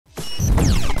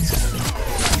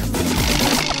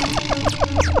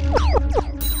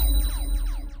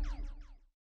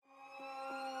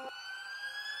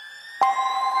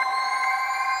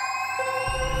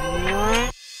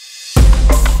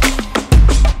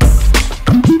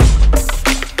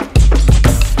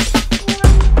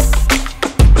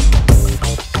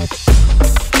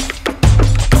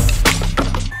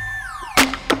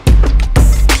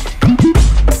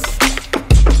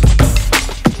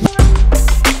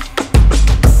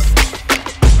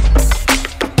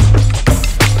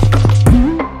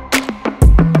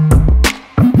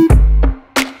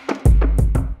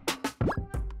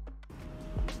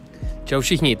Čau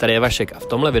všichni, tady je Vashek a v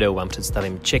tomhle videu vám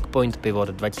představím CzechPoint Pivot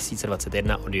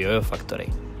 2021 od YoyoFactory.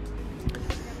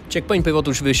 CzechPoint Pivot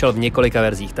už vyšel v několika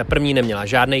verzích. Ta první neměla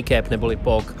žádný cap neboli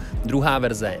pok, druhá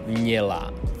verze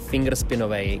měla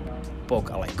fingerspinový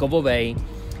pok, ale kovovej.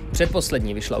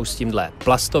 Předposlední vyšla už s tímhle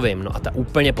plastovým, no a ta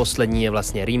úplně poslední je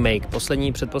vlastně remake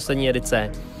předposlední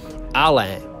edice, ale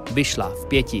vyšla v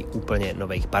 5 úplně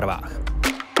nových barvách.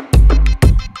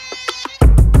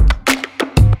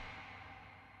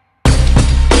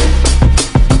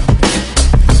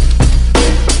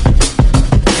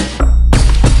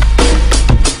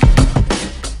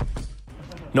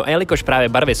 No a jelikož právě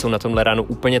barvy jsou na tomhle ránu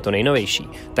úplně to nejnovější,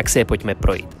 tak si je pojďme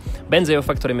projít. Ben z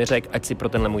YoyoFactory mi řekl, ať si pro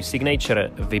tenhle můj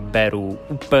signature vyberu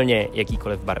úplně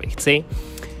jakýkoliv barvy chci.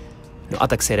 No a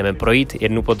tak si jedeme projít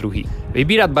jednu po druhý.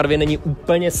 Vybírat barvy není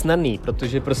úplně snadný,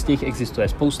 protože prostě jich existuje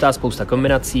spousta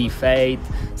kombinací, fade,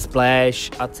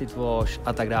 splash, acid wash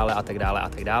a tak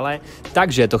dále.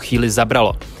 Takže to chvíli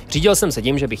zabralo. Řídil jsem se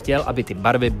tím, že bych chtěl, aby ty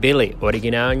barvy byly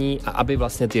originální a aby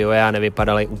vlastně ty joja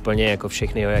nevypadaly úplně jako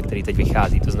všechny joja, které teď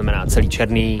vychází. To znamená celý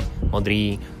černý,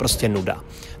 modrý, prostě nuda.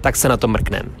 Tak se na to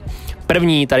mrknem.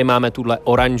 První tady máme tuhle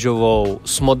oranžovou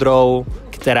s modrou,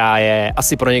 která je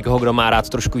asi pro někoho, kdo má rád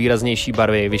trošku výraznější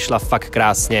barvy, vyšla fakt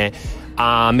krásně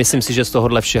a myslím si, že z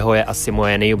tohohle všeho je asi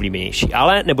moje nejoblíbenější,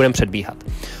 ale nebudem předbíhat.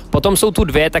 Potom jsou tu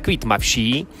dvě takový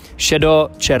tmavší,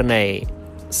 šedo-černý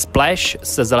splash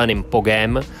se zeleným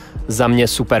pogem, za mě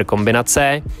super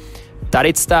kombinace.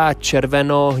 Tady ta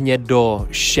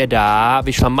červeno-hnědo-šedá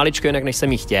vyšla maličko jinak, než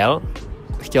jsem ji chtěl.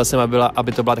 Chtěl jsem,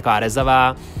 aby to byla taková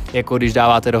rezavá, jako když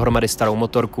dáváte dohromady starou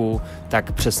motorku,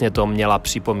 tak přesně to měla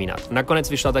připomínat. Nakonec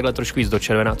vyšla takhle trošku víc do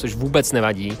červena, což vůbec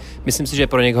nevadí. Myslím si, že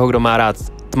pro někoho, kdo má rád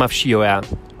tmavší joja,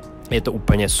 je to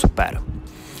úplně super.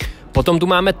 Potom tu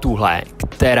máme tuhle,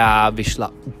 která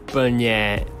vyšla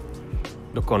úplně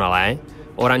dokonale.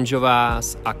 Oranžová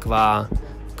z aqua,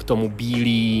 k tomu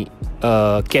bílý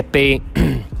kepy.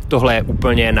 Tohle je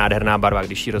úplně nádherná barva,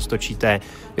 když ji roztočíte,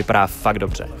 vypadá fakt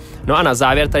dobře. No a na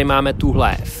závěr tady máme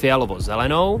tuhle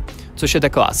fialovo-zelenou, což je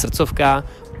taková srdcovka,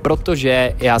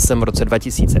 protože já jsem v roce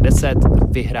 2010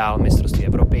 vyhrál mistrovství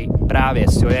Evropy právě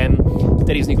s jojem,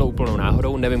 který vznikl úplnou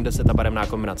náhodou, nevím, kde se ta barevná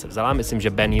kombinace vzala, myslím, že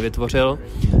Ben ji vytvořil,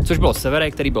 což bylo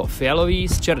severe, který byl fialový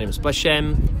s černým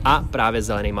splashem a právě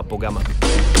zelenýma pogama.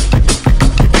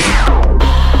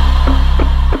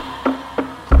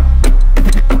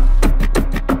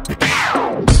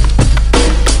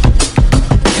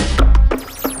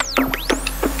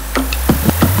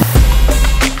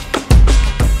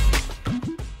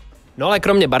 No ale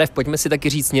kromě barev pojďme si taky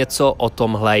říct něco o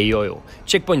tomhle joju.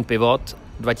 CzechPoint Pivot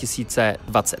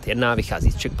 2021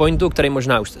 vychází z CzechPointu, který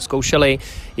možná už jste zkoušeli.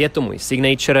 Je to můj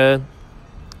signature,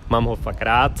 mám ho fakt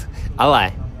rád,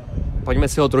 ale pojďme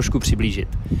si ho trošku přiblížit.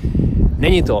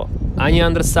 Není to ani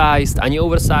undersized, ani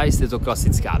oversized, je to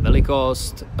klasická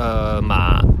velikost,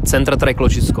 má center track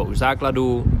ložickou už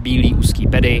základu, bílý úzký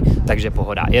pedy, takže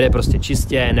pohoda. Jede prostě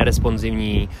čistě,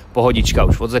 neresponsivní, pohodička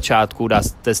už od začátku,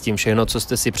 dáte s tím všechno, co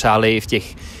jste si přáli v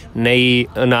těch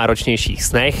nejnáročnějších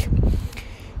snech.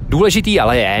 Důležitý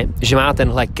ale je, že má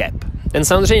tenhle cap. Ten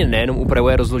samozřejmě nejenom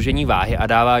upravuje rozložení váhy a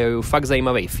dává joju fakt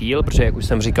zajímavý feel, protože jak už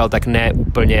jsem říkal, tak ne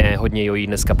úplně hodně jojí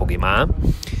dneska pogy má,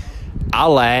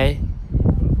 ale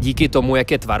díky tomu,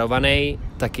 jak je tvarovaný,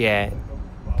 tak je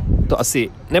to asi,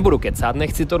 nebudu kecat,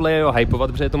 nechci tohle jojo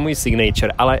hypovat, protože je to můj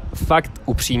signature, ale fakt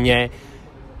upřímně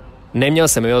neměl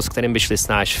jsem jojo, s kterým by šli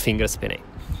snáš fingerspiny.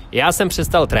 Já jsem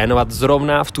přestal trénovat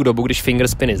zrovna v tu dobu, když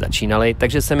fingerspiny začínaly,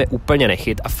 takže jsem je úplně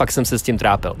nechyt a fakt jsem se s tím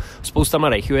trápil. Spousta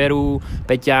mladých jojerů,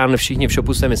 Peťan, všichni v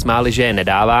shopu se mi smáli, že je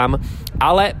nedávám,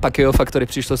 ale pak YoyoFactory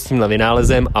přišlo s tímhle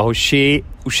vynálezem a hoši,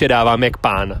 už je dávám jak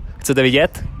pán. Chcete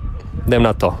vidět? Jdem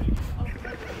na to.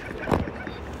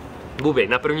 Buby,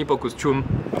 na první pokus, čum.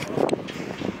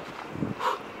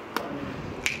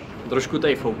 Trošku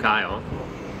tady fouká, jo.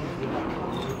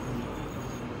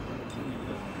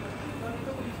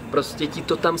 Prostě ti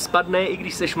to tam spadne, i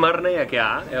když seš marnej jak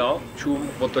já, jo. Čum,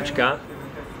 otočka.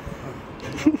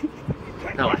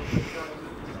 Hele,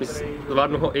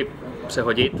 zvládnu ho i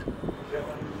přehodit.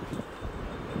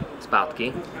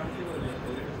 Zpátky.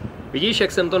 Vidíš,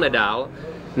 jak jsem to nedal?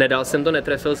 Nedal jsem to,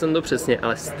 netrefil jsem to přesně,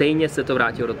 ale stejně se to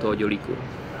vrátilo do toho dělíku.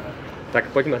 Tak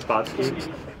pojďme zpátky.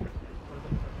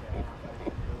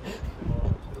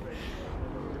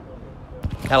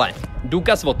 Hele,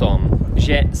 důkaz o tom,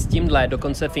 že s tímhle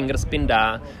dokonce fingerspin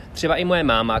dá třeba i moje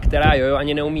máma, která jojo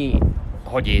ani neumí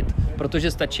hodit,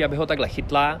 protože stačí, aby ho takhle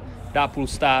chytla, dá pull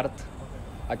start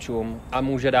a čum a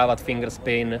může dávat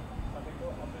fingerspin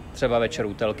třeba večer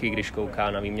u telky, když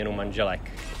kouká na výměnu manželek.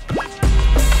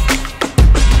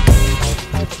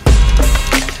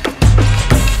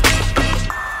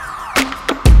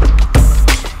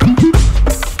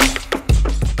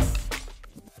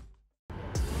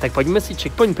 Tak pojďme si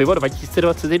CzechPoint Pivot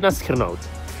 2021 shrnout.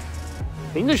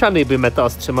 Není to žádný bimetal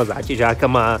s 3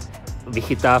 zátěžákama,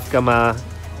 vychytávkama,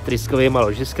 tryskovýma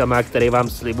ložiskama, který vám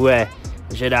slibuje,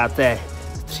 že dáte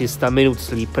 300 minut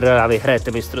sleeper a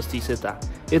vyhrajete mistrovství světa.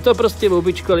 Je to prostě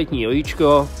kvalitní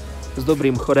jojíčko s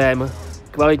dobrým chodem,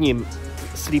 kvalitním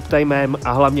sleep timem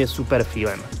a hlavně super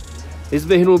feelem.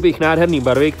 Vyzvihnul bych nádherný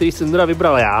barvy, který jsem teda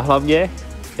vybral já hlavně,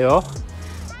 jo,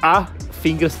 a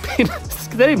fingerspin, s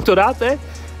kterým to dáte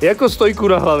jako stojku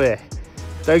na hlavě.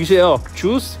 Takže jo,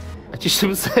 čus a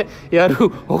těším se, já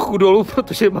jdu hochu dolů,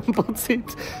 protože mám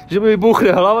pocit, že mi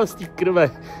vybuchne hlava z té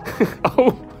krve.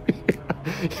 Au.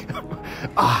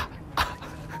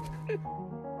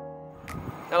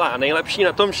 Hele, a nejlepší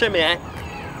na tom všem je,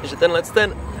 že ten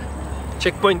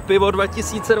CzechPoint Pivot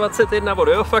 2021 od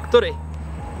YoyoFactory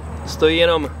stojí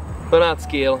jenom 12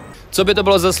 kg. Co by to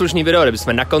bylo za slušný video,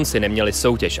 kdybychom na konci neměli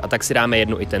soutěž, a tak si dáme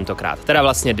jednu i tentokrát, teda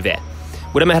vlastně 2.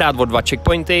 Budeme hrát o 2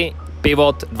 CzechPointy,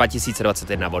 Pivot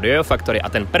 2021 od YoyoFactory a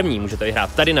ten první můžete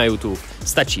vyhrát tady na YouTube.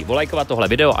 Stačí volajkovat tohle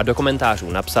video a do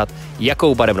komentářů napsat,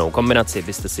 jakou barevnou kombinaci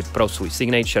byste si pro svůj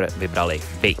signature vybrali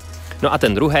vy. No a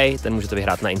ten druhej, ten můžete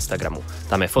vyhrát na Instagramu.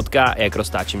 Tam je fotka, jak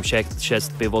roztáčím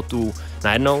 6 pivotů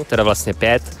najednou, teda vlastně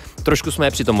 5. Trošku jsme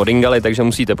je přitom odingali, takže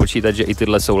musíte počítat, že i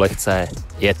tyhle jsou lehce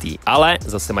jetý, ale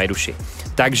zase mají duši.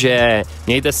 Takže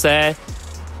mějte se,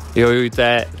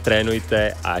 jojujte,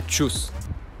 trénujte a čus.